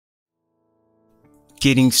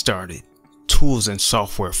Getting started. Tools and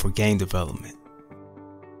software for game development.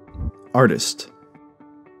 Artist.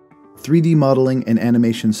 3D modeling and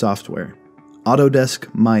animation software.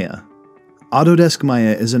 Autodesk Maya. Autodesk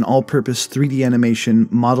Maya is an all-purpose 3D animation,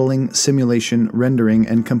 modeling, simulation, rendering,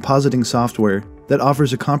 and compositing software that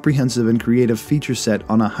offers a comprehensive and creative feature set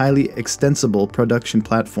on a highly extensible production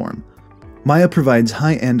platform. Maya provides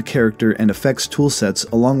high-end character and effects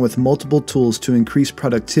toolsets along with multiple tools to increase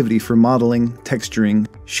productivity for modeling, texturing,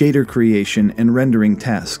 shader creation, and rendering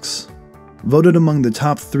tasks. Voted among the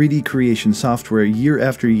top 3D creation software year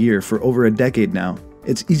after year for over a decade now,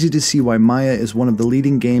 it's easy to see why Maya is one of the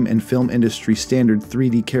leading game and film industry standard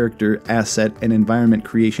 3D character, asset, and environment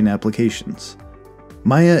creation applications.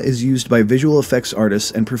 Maya is used by visual effects artists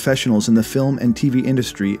and professionals in the film and TV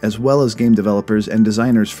industry, as well as game developers and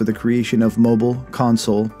designers for the creation of mobile,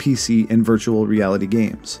 console, PC, and virtual reality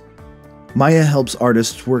games. Maya helps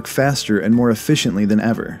artists work faster and more efficiently than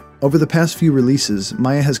ever. Over the past few releases,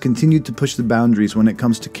 Maya has continued to push the boundaries when it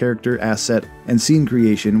comes to character, asset, and scene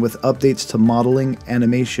creation with updates to modeling,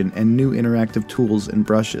 animation, and new interactive tools and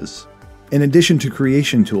brushes. In addition to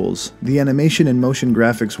creation tools, the animation and motion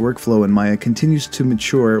graphics workflow in Maya continues to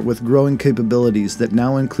mature with growing capabilities that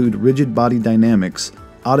now include rigid body dynamics,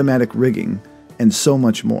 automatic rigging, and so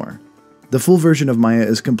much more. The full version of Maya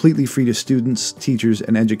is completely free to students, teachers,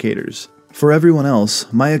 and educators. For everyone else,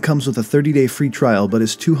 Maya comes with a 30-day free trial but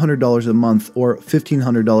is $200 a month or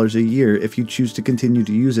 $1,500 a year if you choose to continue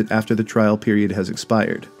to use it after the trial period has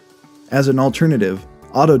expired. As an alternative,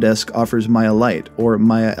 Autodesk offers Maya Lite, or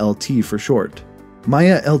Maya LT for short.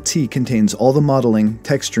 Maya LT contains all the modeling,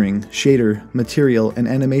 texturing, shader, material, and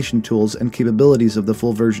animation tools and capabilities of the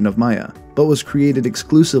full version of Maya, but was created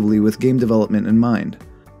exclusively with game development in mind.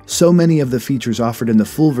 So many of the features offered in the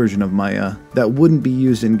full version of Maya that wouldn't be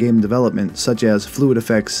used in game development, such as fluid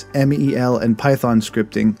effects, MEL and Python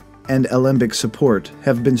scripting, and Alembic support,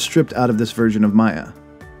 have been stripped out of this version of Maya.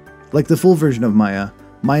 Like the full version of Maya,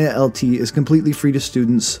 Maya LT is completely free to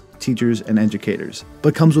students, teachers, and educators,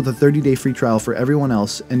 but comes with a 30-day free trial for everyone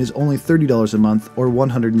else and is only $30 a month or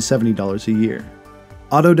 $170 a year.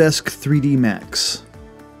 Autodesk 3D Max.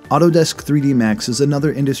 Autodesk 3D Max is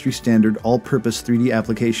another industry-standard all-purpose 3D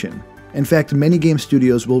application. In fact, many game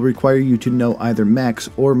studios will require you to know either Max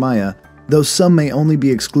or Maya, though some may only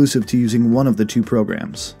be exclusive to using one of the two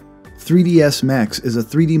programs. 3ds Max is a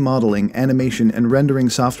 3D modeling, animation, and rendering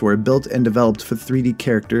software built and developed for 3D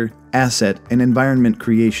character, asset, and environment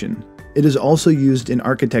creation. It is also used in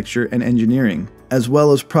architecture and engineering, as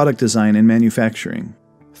well as product design and manufacturing.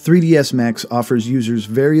 3ds Max offers users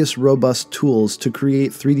various robust tools to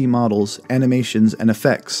create 3D models, animations, and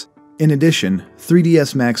effects. In addition,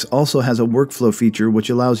 3ds Max also has a workflow feature which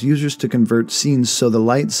allows users to convert scenes so the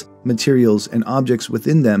lights, materials, and objects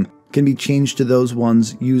within them can be changed to those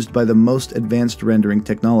ones used by the most advanced rendering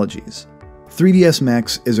technologies. 3ds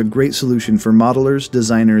Max is a great solution for modelers,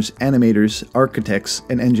 designers, animators, architects,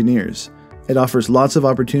 and engineers. It offers lots of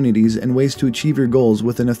opportunities and ways to achieve your goals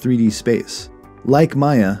within a 3D space. Like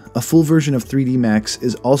Maya, a full version of 3D Max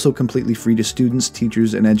is also completely free to students,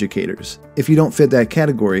 teachers, and educators. If you don't fit that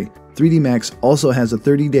category, 3D Max also has a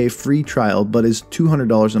 30-day free trial but is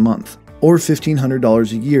 $200 a month, or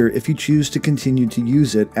 $1,500 a year if you choose to continue to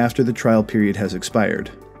use it after the trial period has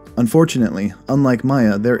expired. Unfortunately, unlike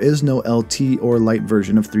Maya, there is no LT or Lite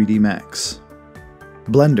version of 3D Max.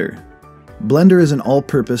 Blender. Blender is an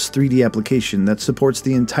all-purpose 3D application that supports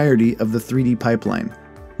the entirety of the 3D pipeline: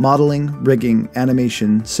 modeling, rigging,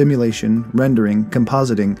 animation, simulation, rendering,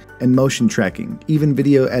 compositing, and motion tracking, even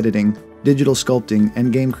video editing, digital sculpting,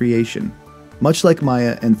 and game creation. Much like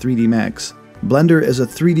Maya and 3D Max, Blender is a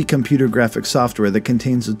 3D computer graphics software that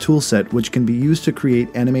contains a toolset which can be used to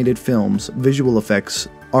create animated films, visual effects,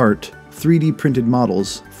 art, 3D printed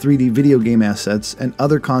models, 3D video game assets, and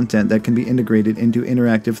other content that can be integrated into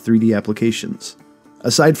interactive 3D applications.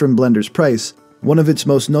 Aside from Blender's price, one of its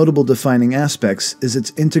most notable defining aspects is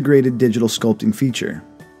its integrated digital sculpting feature.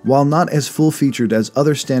 While not as full-featured as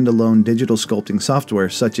other standalone digital sculpting software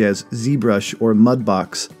such as ZBrush or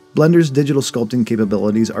Mudbox, Blender's digital sculpting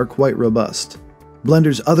capabilities are quite robust.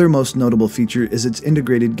 Blender's other most notable feature is its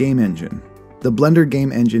integrated game engine. The Blender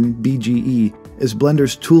Game Engine, BGE, is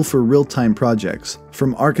Blender's tool for real-time projects,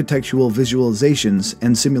 from architectural visualizations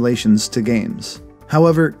and simulations to games.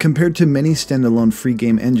 However, compared to many standalone free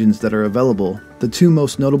game engines that are available, the two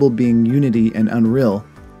most notable being Unity and Unreal,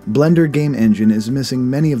 Blender Game Engine is missing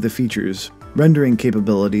many of the features, rendering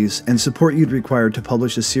capabilities, and support you'd require to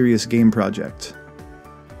publish a serious game project.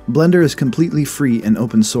 Blender is completely free and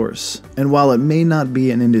open source, and while it may not be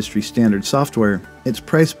an industry standard software, its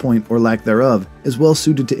price point or lack thereof is well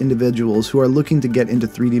suited to individuals who are looking to get into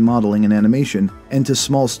 3D modeling and animation, and to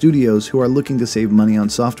small studios who are looking to save money on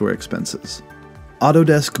software expenses.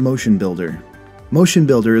 Autodesk Motion Builder. Motion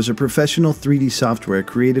Builder is a professional 3D software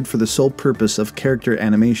created for the sole purpose of character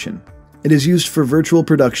animation. It is used for virtual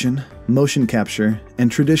production, motion capture,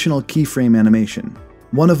 and traditional keyframe animation.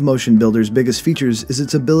 One of Motion Builder's biggest features is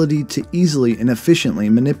its ability to easily and efficiently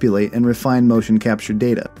manipulate and refine motion capture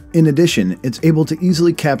data. In addition, it's able to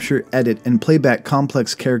easily capture, edit, and playback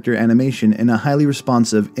complex character animation in a highly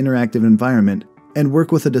responsive, interactive environment, and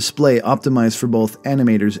work with a display optimized for both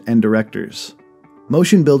animators and directors.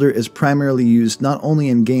 Motion Builder is primarily used not only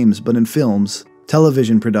in games but in films,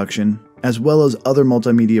 television production, as well as other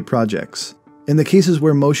multimedia projects. In the cases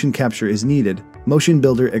where motion capture is needed, Motion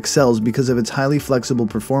Builder excels because of its highly flexible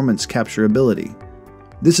performance capture ability.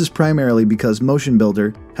 This is primarily because Motion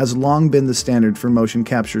Builder has long been the standard for motion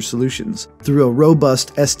capture solutions through a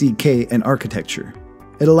robust SDK and architecture.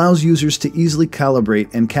 It allows users to easily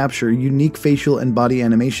calibrate and capture unique facial and body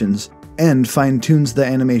animations, and fine-tunes the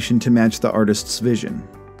animation to match the artist's vision.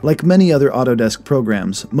 Like many other Autodesk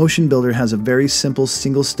programs, Motion Builder has a very simple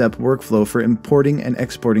single-step workflow for importing and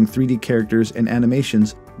exporting 3D characters and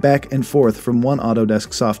animations back and forth from one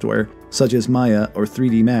Autodesk software, such as Maya or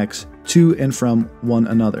 3D Max, to and from one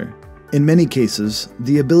another. In many cases,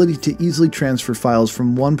 the ability to easily transfer files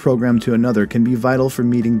from one program to another can be vital for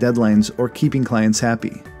meeting deadlines or keeping clients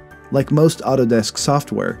happy. Like most Autodesk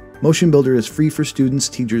software, Motion Builder is free for students,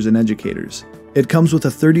 teachers, and educators. It comes with a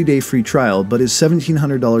 30-day free trial, but is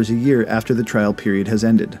 $1,700 a year after the trial period has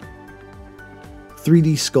ended.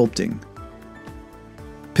 3D Sculpting.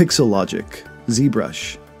 Pixelogic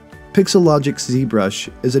ZBrush. Pixelogic's ZBrush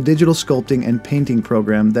is a digital sculpting and painting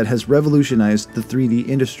program that has revolutionized the 3D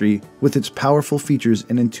industry with its powerful features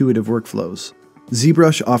and intuitive workflows.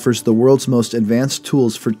 ZBrush offers the world's most advanced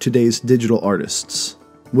tools for today's digital artists.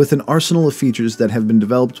 With an arsenal of features that have been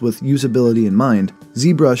developed with usability in mind,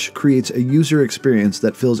 ZBrush creates a user experience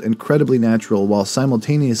that feels incredibly natural while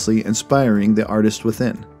simultaneously inspiring the artist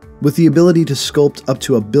within. With the ability to sculpt up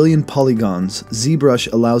to 1 billion polygons,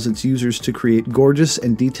 ZBrush allows its users to create gorgeous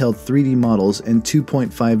and detailed 3D models and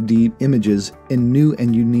 2.5D images in new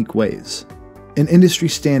and unique ways. An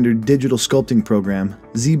industry-standard digital sculpting program,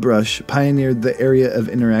 ZBrush pioneered the area of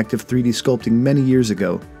interactive 3D sculpting many years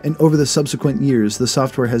ago, and over the subsequent years, the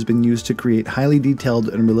software has been used to create highly detailed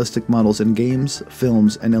and realistic models in games,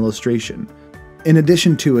 films, and illustration. In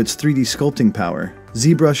addition to its 3D sculpting power,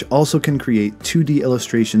 ZBrush also can create 2D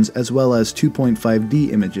illustrations as well as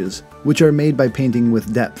 2.5D images, which are made by painting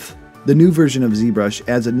with depth. The new version of ZBrush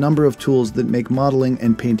adds a number of tools that make modeling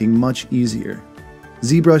and painting much easier.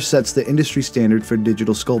 ZBrush sets the industry standard for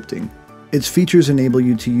digital sculpting. Its features enable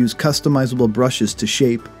you to use customizable brushes to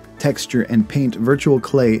shape, texture, and paint virtual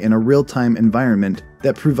clay in a real-time environment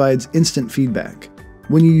that provides instant feedback.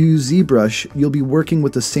 When you use ZBrush, you'll be working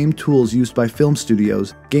with the same tools used by film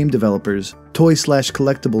studios, game developers,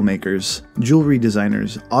 toy/collectible makers, jewelry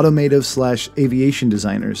designers, automotive/aviation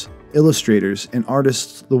designers, illustrators, and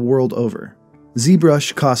artists the world over.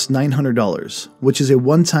 ZBrush costs $900, which is a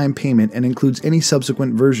one-time payment and includes any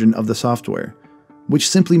subsequent version of the software, which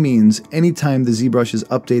simply means anytime the ZBrush is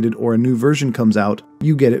updated or a new version comes out,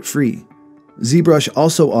 you get it free. ZBrush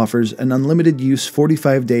also offers an unlimited use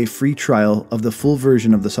 45-day free trial of the full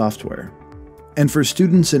version of the software. And for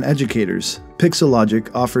students and educators,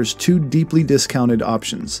 Pixelogic offers two deeply discounted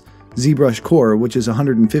options: ZBrush Core, which is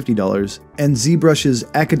 $150, and ZBrush's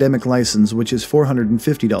academic license, which is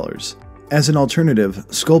 $450. As an alternative,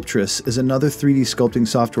 Sculptress is another 3D sculpting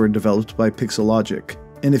software developed by Pixelogic,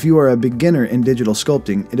 and if you are a beginner in digital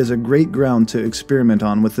sculpting, it is a great ground to experiment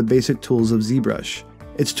on with the basic tools of ZBrush.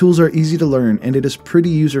 Its tools are easy to learn, and it is pretty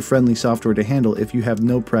user-friendly software to handle if you have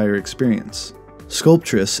no prior experience.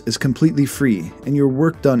 Sculptress is completely free, and your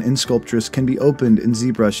work done in Sculptress can be opened in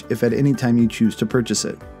ZBrush if at any time you choose to purchase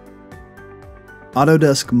it.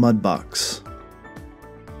 Autodesk Mudbox.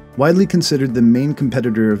 Widely considered the main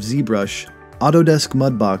competitor of ZBrush, Autodesk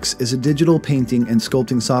Mudbox is a digital painting and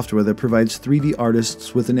sculpting software that provides 3D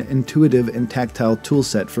artists with an intuitive and tactile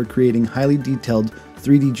toolset for creating highly detailed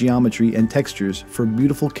 3D geometry and textures for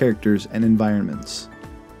beautiful characters and environments.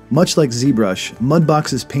 Much like ZBrush,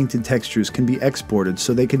 Mudbox's painted textures can be exported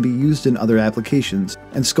so they can be used in other applications,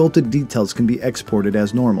 and sculpted details can be exported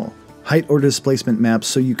as normal. Height or displacement maps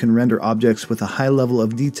so you can render objects with a high level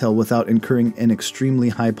of detail without incurring an extremely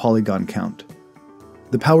high polygon count.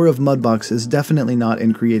 The power of Mudbox is definitely not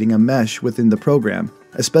in creating a mesh within the program,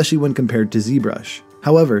 especially when compared to ZBrush.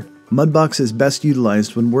 However, Mudbox is best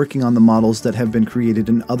utilized when working on the models that have been created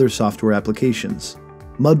in other software applications.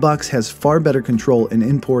 Mudbox has far better control in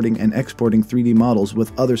importing and exporting 3D models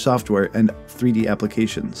with other software and 3D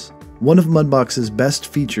applications. One of Mudbox's best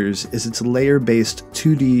features is its layer-based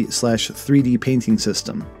 2D/3D painting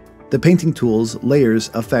system. The painting tools, layers,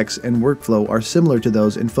 effects, and workflow are similar to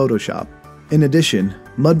those in Photoshop. In addition,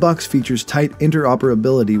 Mudbox features tight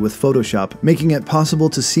interoperability with Photoshop, making it possible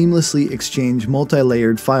to seamlessly exchange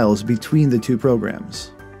multi-layered files between the two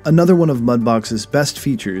programs. Another one of Mudbox's best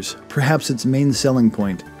features, perhaps its main selling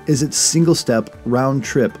point, is its single-step,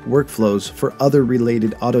 round-trip workflows for other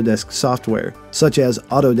related Autodesk software, such as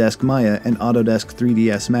Autodesk Maya and Autodesk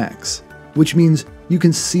 3ds Max, which means you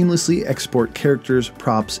can seamlessly export characters,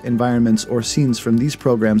 props, environments, or scenes from these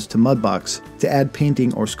programs to Mudbox to add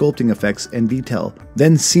painting or sculpting effects and detail,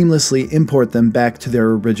 then seamlessly import them back to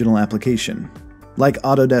their original application. Like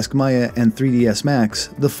Autodesk Maya and 3ds Max,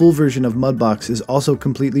 the full version of Mudbox is also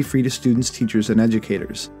completely free to students, teachers, and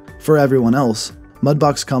educators. For everyone else,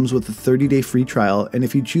 Mudbox comes with a 30-day free trial, and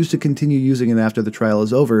if you choose to continue using it after the trial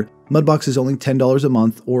is over, Mudbox is only $10 a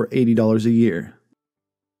month or $80 a year.